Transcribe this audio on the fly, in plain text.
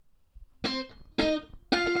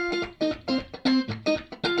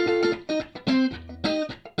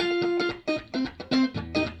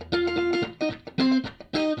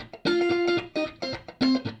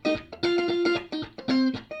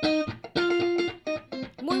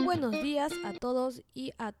buenos días a todos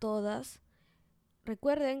y a todas.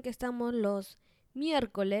 Recuerden que estamos los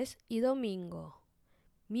miércoles y domingo.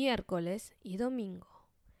 Miércoles y domingo.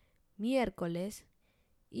 Miércoles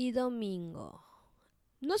y domingo.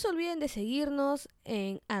 No se olviden de seguirnos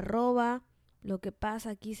en @lo que pasa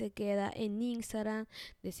aquí se queda en Instagram,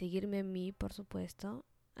 de seguirme a mí, por supuesto,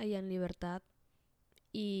 allá en Libertad.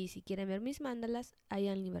 Y si quieren ver mis mandalas,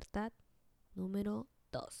 allá en Libertad número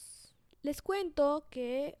 2. Les cuento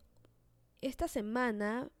que esta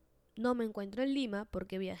semana no me encuentro en Lima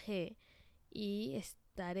porque viajé y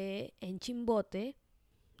estaré en Chimbote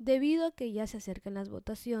debido a que ya se acercan las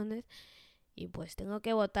votaciones y pues tengo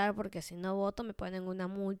que votar porque si no voto me ponen una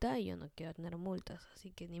multa y yo no quiero tener multas,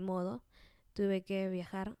 así que ni modo, tuve que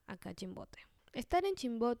viajar acá a Chimbote. Estar en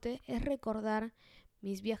Chimbote es recordar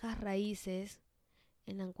mis viejas raíces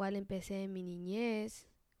en la cual empecé mi niñez,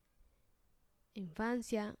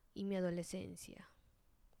 infancia y mi adolescencia.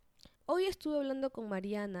 Hoy estuve hablando con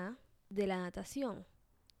Mariana de la natación.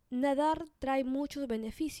 Nadar trae muchos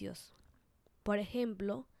beneficios. Por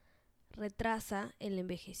ejemplo, retrasa el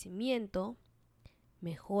envejecimiento,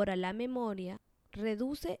 mejora la memoria,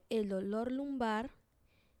 reduce el dolor lumbar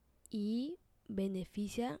y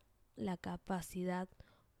beneficia la capacidad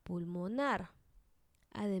pulmonar.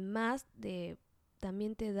 Además de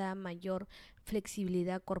también te da mayor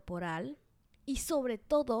flexibilidad corporal y sobre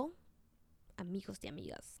todo, amigos y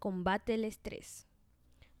amigas, combate el estrés.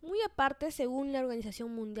 Muy aparte, según la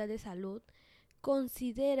Organización Mundial de Salud,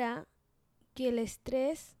 considera que el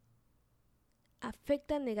estrés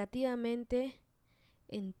afecta negativamente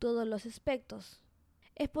en todos los aspectos.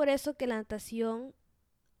 Es por eso que la natación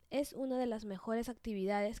es una de las mejores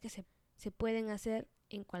actividades que se pueden hacer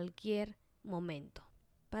en cualquier momento.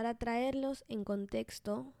 Para traerlos en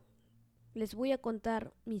contexto, les voy a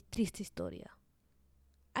contar mi triste historia.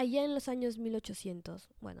 Allá en los años 1800,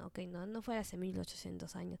 bueno, no fue hace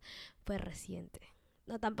 1800 años, fue reciente.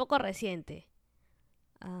 No, tampoco reciente,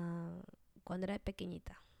 cuando era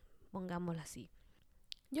pequeñita, pongámoslo así.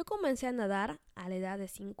 Yo comencé a nadar a la edad de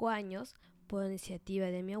 5 años por iniciativa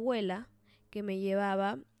de mi abuela, que me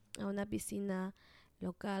llevaba a una piscina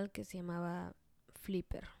local que se llamaba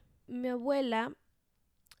Flipper. Mi abuela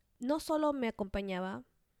no solo me acompañaba,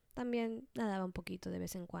 también nadaba un poquito de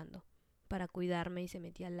vez en cuando para cuidarme y se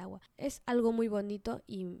metía al agua. Es algo muy bonito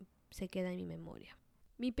y se queda en mi memoria.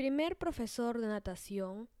 Mi primer profesor de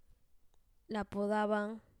natación la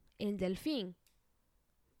apodaban el Delfín,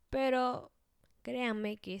 pero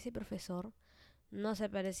créanme que ese profesor no se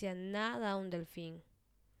parecía nada a un delfín.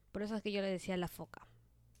 Por eso es que yo le decía la foca,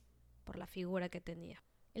 por la figura que tenía.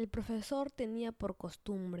 El profesor tenía por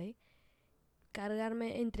costumbre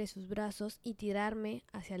cargarme entre sus brazos y tirarme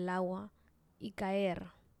hacia el agua y caer.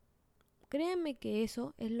 Créanme que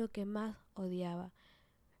eso es lo que más odiaba,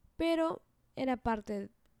 pero era parte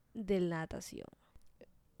de la natación.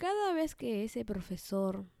 Cada vez que ese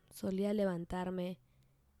profesor solía levantarme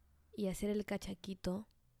y hacer el cachaquito,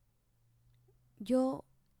 yo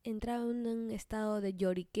entraba en un estado de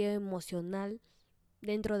lloriqueo emocional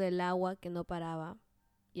dentro del agua que no paraba.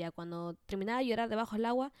 Ya cuando terminaba de llorar debajo del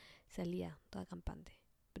agua, salía toda campante.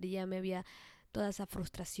 Pero ya toda esa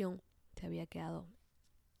frustración se había quedado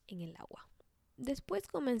en el agua. Después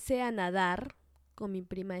comencé a nadar con mi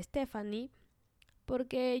prima Stephanie,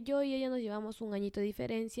 porque yo y ella nos llevamos un añito de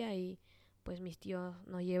diferencia y pues mis tíos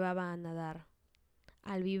nos llevaban a nadar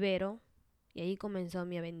al vivero y ahí comenzó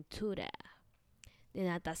mi aventura de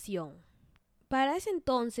natación. Para ese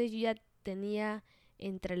entonces yo ya tenía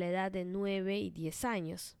entre la edad de 9 y 10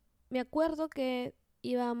 años. Me acuerdo que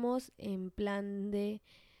íbamos en plan de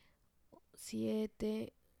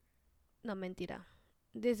 7, no mentira,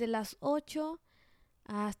 desde las 8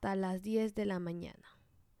 hasta las 10 de la mañana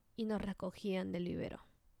y nos recogían del vivero,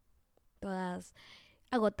 todas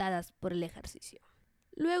agotadas por el ejercicio.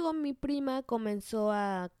 Luego mi prima comenzó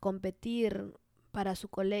a competir para su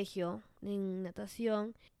colegio en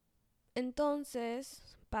natación.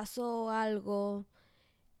 Entonces pasó algo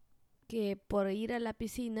que por ir a la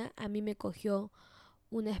piscina a mí me cogió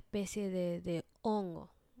una especie de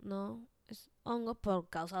hongo, ¿no? Es hongos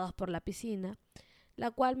causados por la piscina,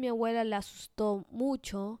 la cual mi abuela le asustó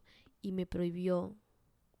mucho y me prohibió.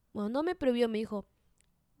 Bueno, no me prohibió, me dijo,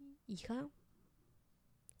 hija,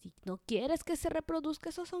 si no quieres que se reproduzca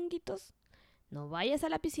esos honguitos, no vayas a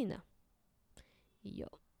la piscina. Y yo,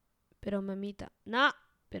 pero mamita, no,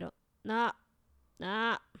 pero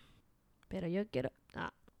yo quiero,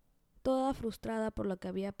 no. Toda frustrada por lo que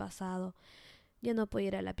había pasado. Ya no podía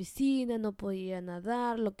ir a la piscina, no podía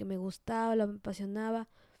nadar, lo que me gustaba, lo que me apasionaba.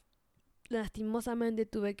 Lastimosamente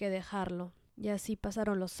tuve que dejarlo. Y así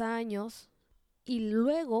pasaron los años. Y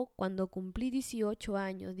luego, cuando cumplí 18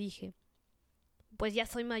 años, dije, pues ya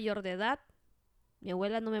soy mayor de edad. Mi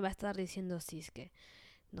abuela no me va a estar diciendo si es que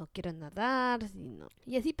no quiero nadar, si no.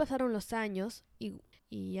 Y así pasaron los años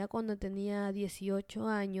y ya cuando tenía 18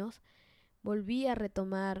 años volví a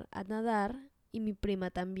retomar a nadar y mi prima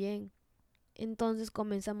también. Entonces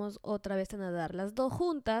comenzamos otra vez a nadar las dos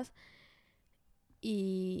juntas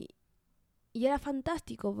y, y era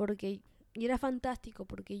fantástico porque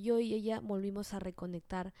yo y ella volvimos a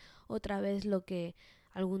reconectar otra vez lo que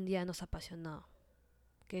algún día nos apasionó,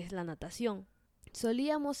 que es la natación.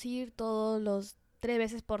 Solíamos ir todos los 3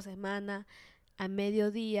 veces por semana a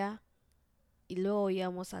mediodía y luego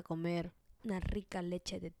íbamos a comer una rica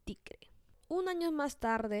leche de tigre. Un año más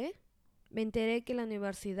tarde me enteré que la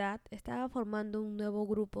universidad estaba formando un nuevo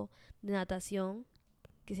grupo de natación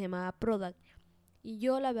que se llamaba PRODAC y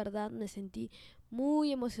yo la verdad me sentí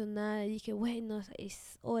muy emocionada y dije, bueno,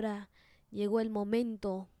 es hora, llegó el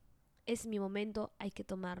momento, es mi momento, hay que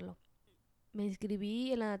tomarlo. Me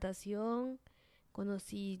inscribí en la natación,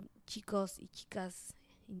 conocí chicos y chicas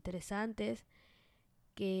interesantes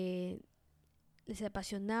que les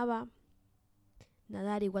apasionaba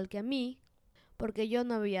nadar igual que a mí, porque yo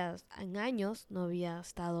no había estado en años, no había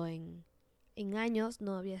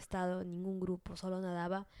estado en ningún grupo, solo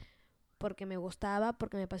nadaba porque me gustaba,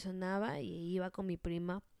 porque me apasionaba y iba con mi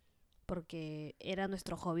prima porque era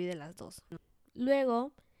nuestro hobby de las dos.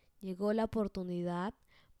 Luego llegó la oportunidad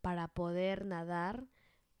para poder nadar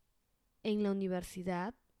en la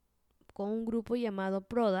universidad con un grupo llamado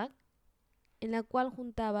PRODAC, en la cual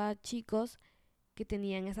juntaba chicos que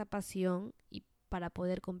tenían esa pasión y para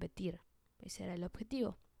poder competir. Ese era el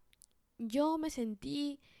objetivo. Yo me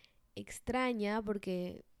sentí extraña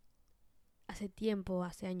porque hace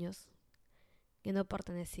años, que no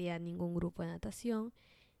pertenecía a ningún grupo de natación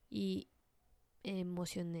y me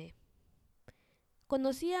emocioné.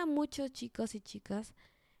 Conocí a muchos chicos y chicas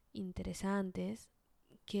interesantes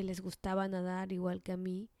que les gustaba nadar igual que a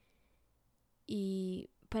mí y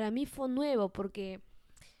para mí fue nuevo porque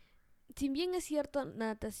si bien es cierto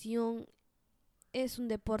natación es un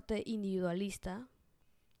deporte individualista,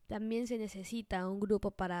 también se necesita un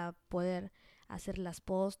grupo para poder hacer las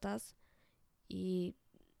postas y,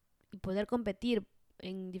 y poder competir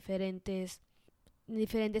en diferentes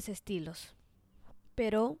estilos.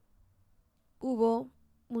 Pero hubo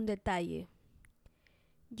un detalle.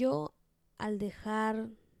 Yo al dejar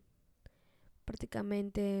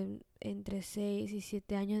prácticamente entre 6 y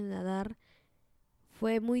 7 años de nadar,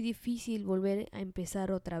 fue muy difícil volver a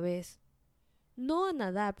empezar otra vez. No a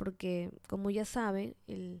nadar porque, como ya saben,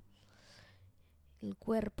 el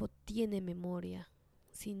cuerpo tiene memoria,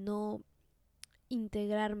 sino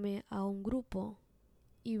integrarme a un grupo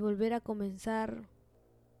y volver a comenzar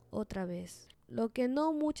otra vez. Lo que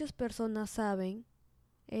no muchas personas saben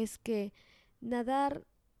es que nadar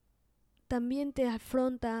también te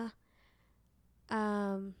afronta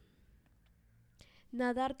a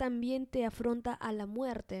nadar también te afronta a la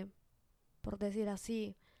muerte, por decir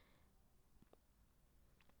así,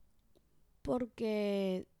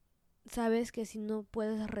 porque sabes que si no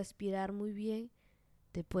puedes respirar muy bien,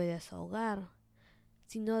 te puedes ahogar.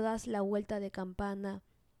 Si no das la vuelta de campana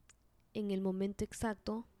en el momento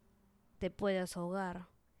exacto, te puedes ahogar.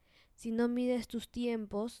 Si no mides tus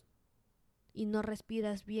tiempos y no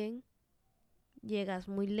respiras bien, llegas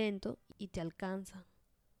muy lento y te alcanza.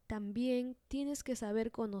 También tienes que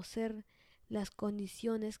saber conocer las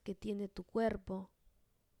condiciones que tiene tu cuerpo.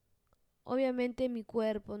 Obviamente mi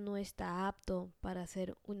cuerpo no está apto para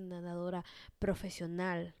ser una nadadora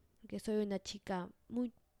profesional, que soy una chica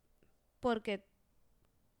muy porque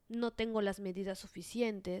no tengo las medidas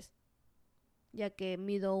suficientes, ya que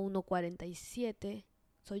mido 1,47,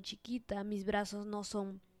 soy chiquita, mis brazos no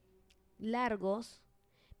son largos,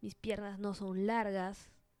 mis piernas no son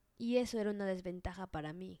largas, y eso era una desventaja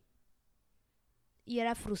para mí. Y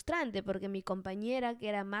era frustrante porque mi compañera, que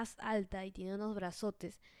era más alta y tenía unos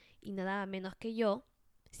brazotes y nadaba menos que yo,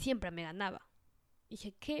 siempre me ganaba.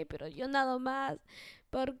 Dije, ¿qué? Pero yo nado más.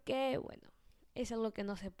 ¿Por qué? Bueno, es algo que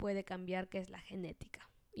no se puede cambiar, que es la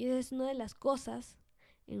genética. Y esa es una de las cosas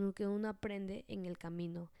en lo que uno aprende en el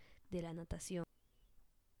camino de la natación.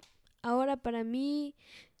 Ahora para mí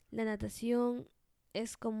la natación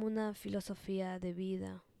es como una filosofía de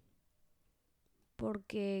vida,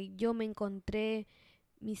 porque yo me encontré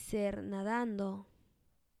mi ser nadando.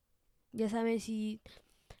 Ya saben, si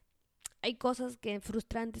hay cosas que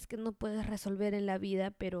frustrantes que no puedes resolver en la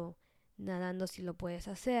vida, pero nadando sí lo puedes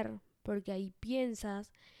hacer, porque ahí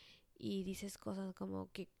piensas y dices cosas como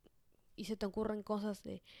que y se te ocurren cosas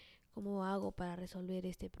de cómo hago para resolver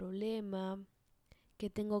este problema, qué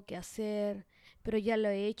tengo que hacer, pero ya lo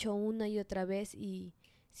he hecho una y otra vez y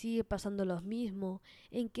sigue pasando lo mismo,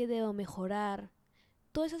 en qué debo mejorar.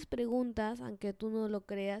 Todas esas preguntas, aunque tú no lo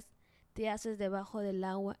creas, te haces debajo del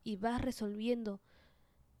agua y vas resolviendo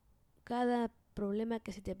cada problema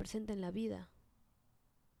que se te presenta en la vida.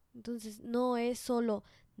 Entonces no es solo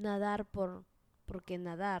nadar porque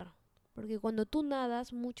nadar, porque cuando tú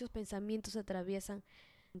nadas muchos pensamientos se atraviesan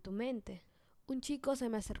en tu mente. Un chico se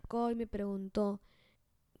me acercó y me preguntó,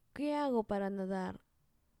 ¿qué hago para nadar?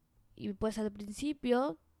 Y pues al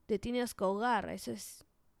principio te tienes que ahogar, eso es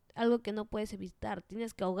algo que no puedes evitar,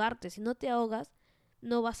 tienes que ahogarte, si no te ahogas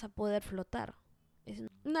no vas a poder flotar.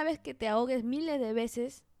 Una vez que te ahogues miles de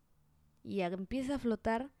veces y empiezas a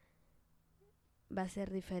flotar, va a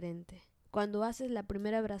ser diferente. Cuando haces la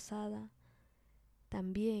primera brazada,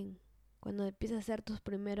 también. Cuando empiezas a hacer tus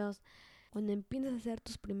primeros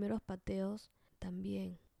pateos,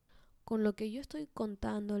 también. Con lo que yo estoy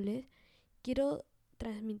contándoles, quiero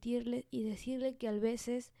transmitirles y decirle que a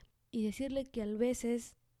veces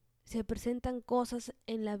se presentan cosas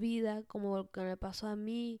en la vida, como lo que me pasó a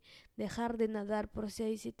mí, dejar de nadar por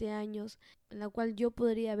 6, 7 años, en la cual yo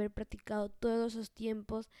podría haber practicado todos esos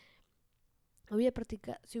tiempos.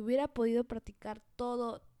 Si hubiera podido practicar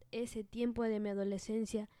todo ese tiempo de mi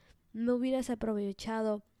adolescencia, no hubieras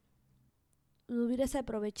aprovechado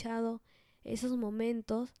esos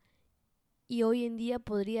momentos y hoy en día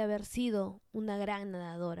podría haber sido una gran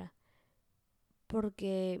nadadora.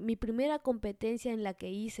 Porque mi primera competencia en la que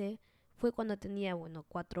hice fue cuando tenía,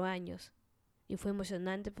 4 años. Y fue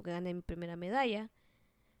emocionante porque gané mi primera medalla.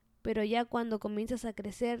 Pero ya cuando comienzas a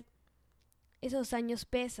crecer, esos años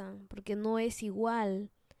pesan porque no es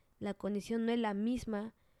igual, la condición no es la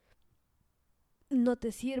misma, no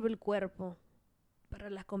te sirve el cuerpo para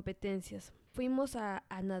las competencias. Fuimos a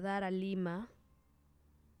nadar a Lima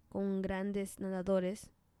con grandes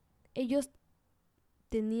nadadores. Ellos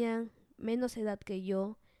tenían menos edad que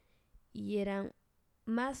yo y eran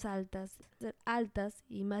más altas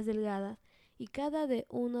y más delgadas, y cada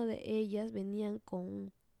una de ellas venían con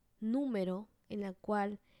un número en la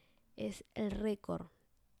cual es el récord.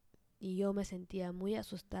 Y yo me sentía muy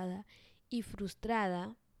asustada y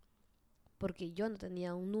frustrada porque yo no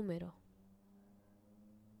tenía un número.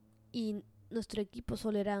 Y nuestro equipo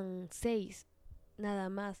solo eran 6, nada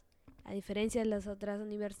más, a diferencia de las otras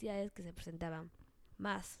universidades que se presentaban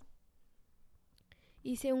más.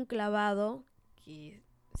 Hice un clavado que,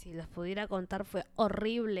 si les pudiera contar, fue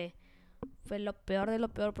horrible. Fue lo peor de lo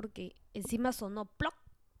peor porque encima sonó plop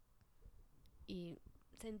y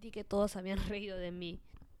sentí que todos habían reído de mí.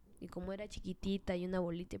 Y como era chiquitita y una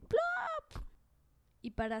bolita, plop.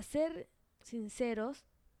 Y para ser sinceros,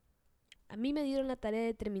 a mí me dieron la tarea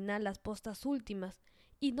de terminar las postas últimas.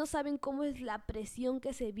 Y no saben cómo es la presión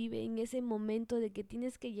que se vive en ese momento de que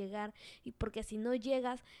tienes que llegar. Y porque si no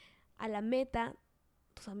llegas a la meta,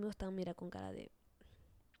 tus amigos te van a mirar con cara de,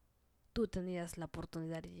 tú tenías la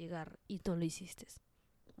oportunidad de llegar y no lo hiciste.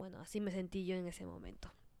 Bueno, así me sentí yo en ese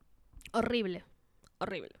momento. Horrible,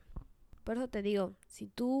 horrible. Por eso te digo, si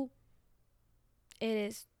tú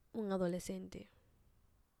eres un adolescente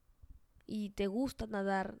y te gusta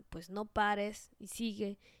nadar, pues no pares y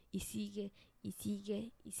sigue y sigue y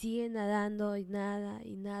sigue y sigue nadando y nada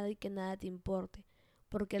y que nada te importe,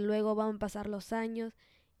 porque luego van a pasar los años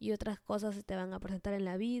y otras cosas se te van a presentar en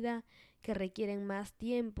la vida que requieren más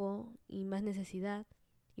tiempo y más necesidad,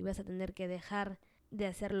 y vas a tener que dejar de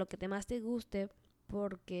hacer lo que más te guste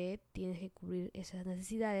porque tienes que cubrir esas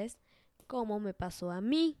necesidades, como me pasó a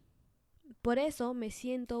mí. Por eso me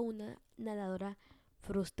siento una nadadora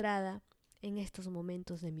frustrada en estos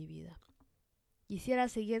momentos de mi vida. Quisiera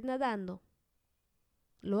seguir nadando.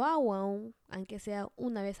 Lo hago aún, aunque sea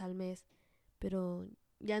una vez al mes, pero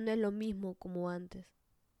ya no es lo mismo como antes,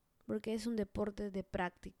 porque es un deporte de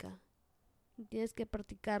práctica. Tienes que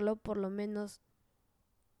practicarlo por lo menos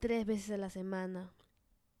 3 veces a la semana.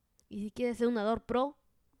 Y si quieres ser un nadador pro,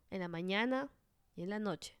 en la mañana y en la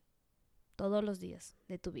noche, todos los días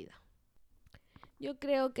de tu vida. Yo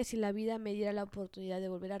creo que si la vida me diera la oportunidad de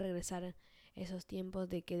volver a regresar a esos tiempos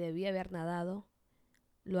de que debía haber nadado,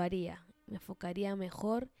 lo haría. Me enfocaría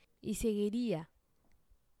mejor y seguiría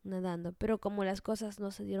nadando. Pero como las cosas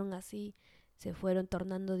no se dieron así, se fueron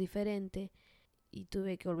tornando diferente y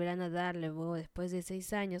tuve que volver a nadar luego después de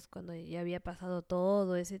 6 años, cuando ya había pasado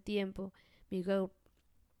todo ese tiempo,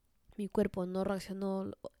 mi cuerpo no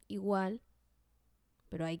reaccionó igual,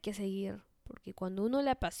 pero hay que seguir, porque cuando uno le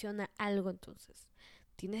apasiona algo, entonces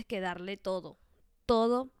tienes que darle todo,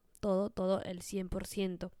 el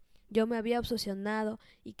 100%. Yo me había obsesionado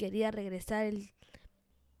y quería regresar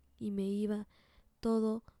y me iba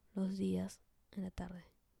todos los días en la tarde.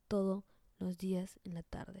 Todos los días en la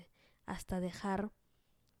tarde. Hasta dejar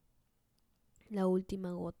la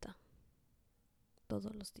última gota.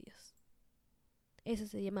 Todos los días. Eso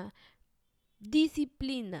se llama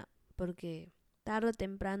disciplina. Porque tarde o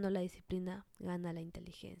temprano la disciplina gana la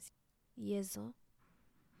inteligencia. Y eso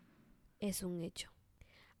es un hecho.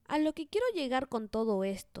 A lo que quiero llegar con todo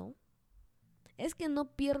esto es que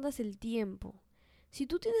no pierdas el tiempo. Si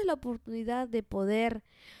tú tienes la oportunidad de poder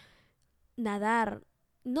nadar,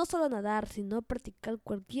 no solo nadar, sino practicar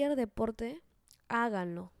cualquier deporte,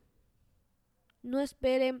 háganlo. No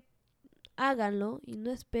esperen, háganlo y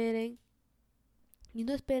no esperen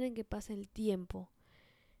que pase el tiempo.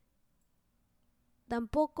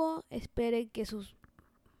 Tampoco esperen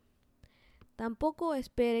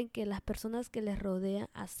que las personas que les rodean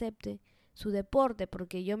acepten su deporte,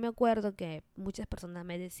 porque yo me acuerdo que muchas personas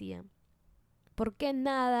me decían, ¿por qué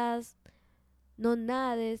nadas? No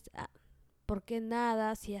nades. ¿Por qué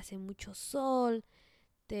nadas si hace mucho sol?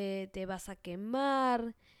 Te vas a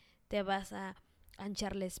quemar, te vas a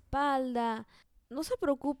hinchar la espalda. No se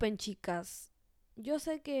preocupen, chicas. Yo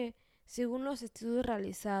sé que según los estudios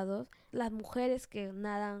realizados, las mujeres que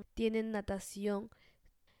nadan, tienen natación,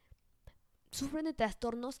 sufren de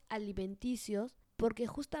trastornos alimenticios porque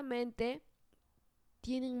justamente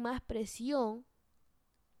tienen más presión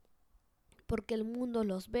porque el mundo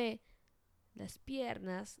los ve, las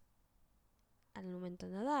piernas, al momento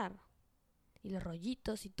de nadar, y los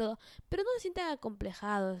rollitos y todo, pero no se sientan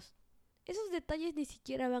acomplejados. Esos detalles ni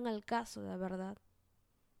siquiera van al caso, la verdad.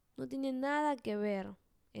 No tiene nada que ver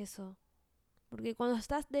eso. Porque cuando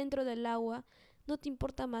estás dentro del agua, no te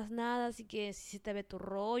importa más nada, así que si se te ve tu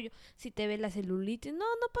rollo, si te ve la celulitis, no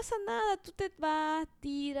pasa nada, tú te vas,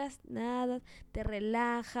 tiras, nadas, te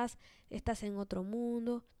relajas, estás en otro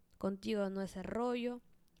mundo, contigo no es el rollo,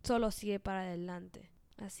 solo sigue para adelante.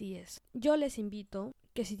 Así es. Yo les invito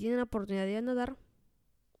que si tienen la oportunidad de nadar,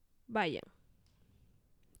 vayan.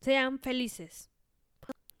 Sean felices.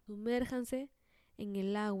 Sumérjanse en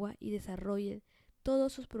el agua y desarrollen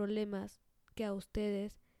todos sus problemas que a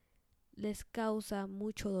ustedes les causa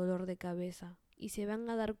mucho dolor de cabeza. Y se van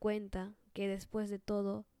a dar cuenta que después de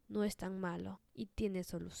todo no es tan malo y tiene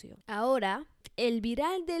solución. Ahora, el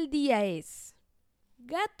viral del día es: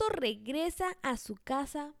 gato regresa a su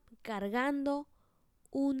casa cargando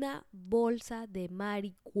una bolsa de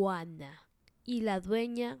marihuana y la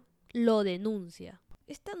dueña lo denuncia.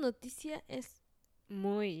 Esta noticia es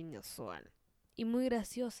muy inusual y muy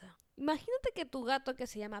graciosa. Imagínate que tu gato, que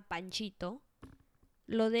se llama Panchito,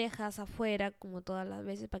 lo dejas afuera como todas las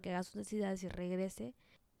veces para que haga sus necesidades y regrese,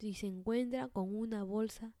 y se encuentra con una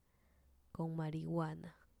bolsa con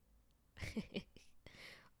marihuana.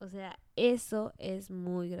 O sea, eso es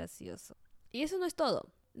muy gracioso. Y eso no es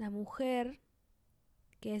todo. La mujer,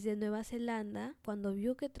 que es de Nueva Zelanda, cuando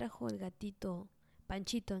vio que trajo el gatito,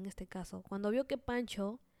 Panchito en este caso, cuando vio que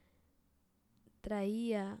Pancho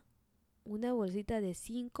traía una bolsita de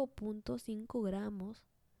 5.5 gramos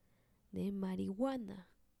de marihuana,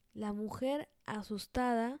 la mujer,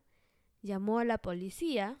 asustada, llamó a la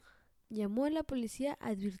policía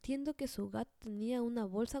advirtiendo que su gato tenía una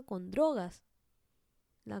bolsa con drogas,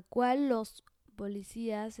 la cual los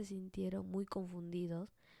policías se sintieron muy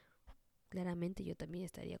confundidos. Claramente yo también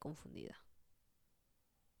estaría confundida.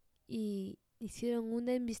 Y hicieron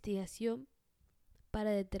una investigación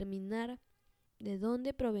para determinar de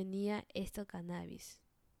dónde provenía este cannabis.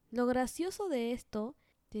 Lo gracioso de esto,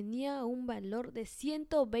 tenía un valor de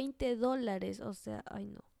 $120. O sea, ay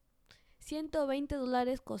no.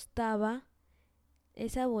 $120 costaba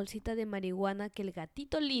esa bolsita de marihuana que el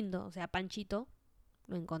gatito lindo, o sea, Panchito,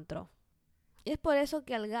 lo encontró. Es por eso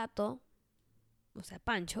que al gato, o sea,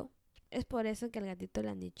 Pancho, es por eso que al gatito le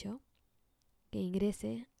han dicho que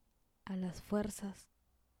ingrese a las fuerzas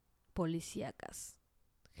policíacas.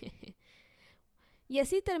 Y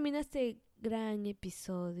así termina este gran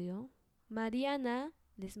episodio. Mariana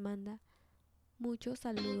les manda muchos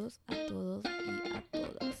saludos a todos y a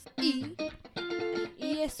todas. Y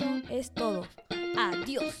eso es todo.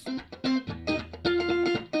 Adiós.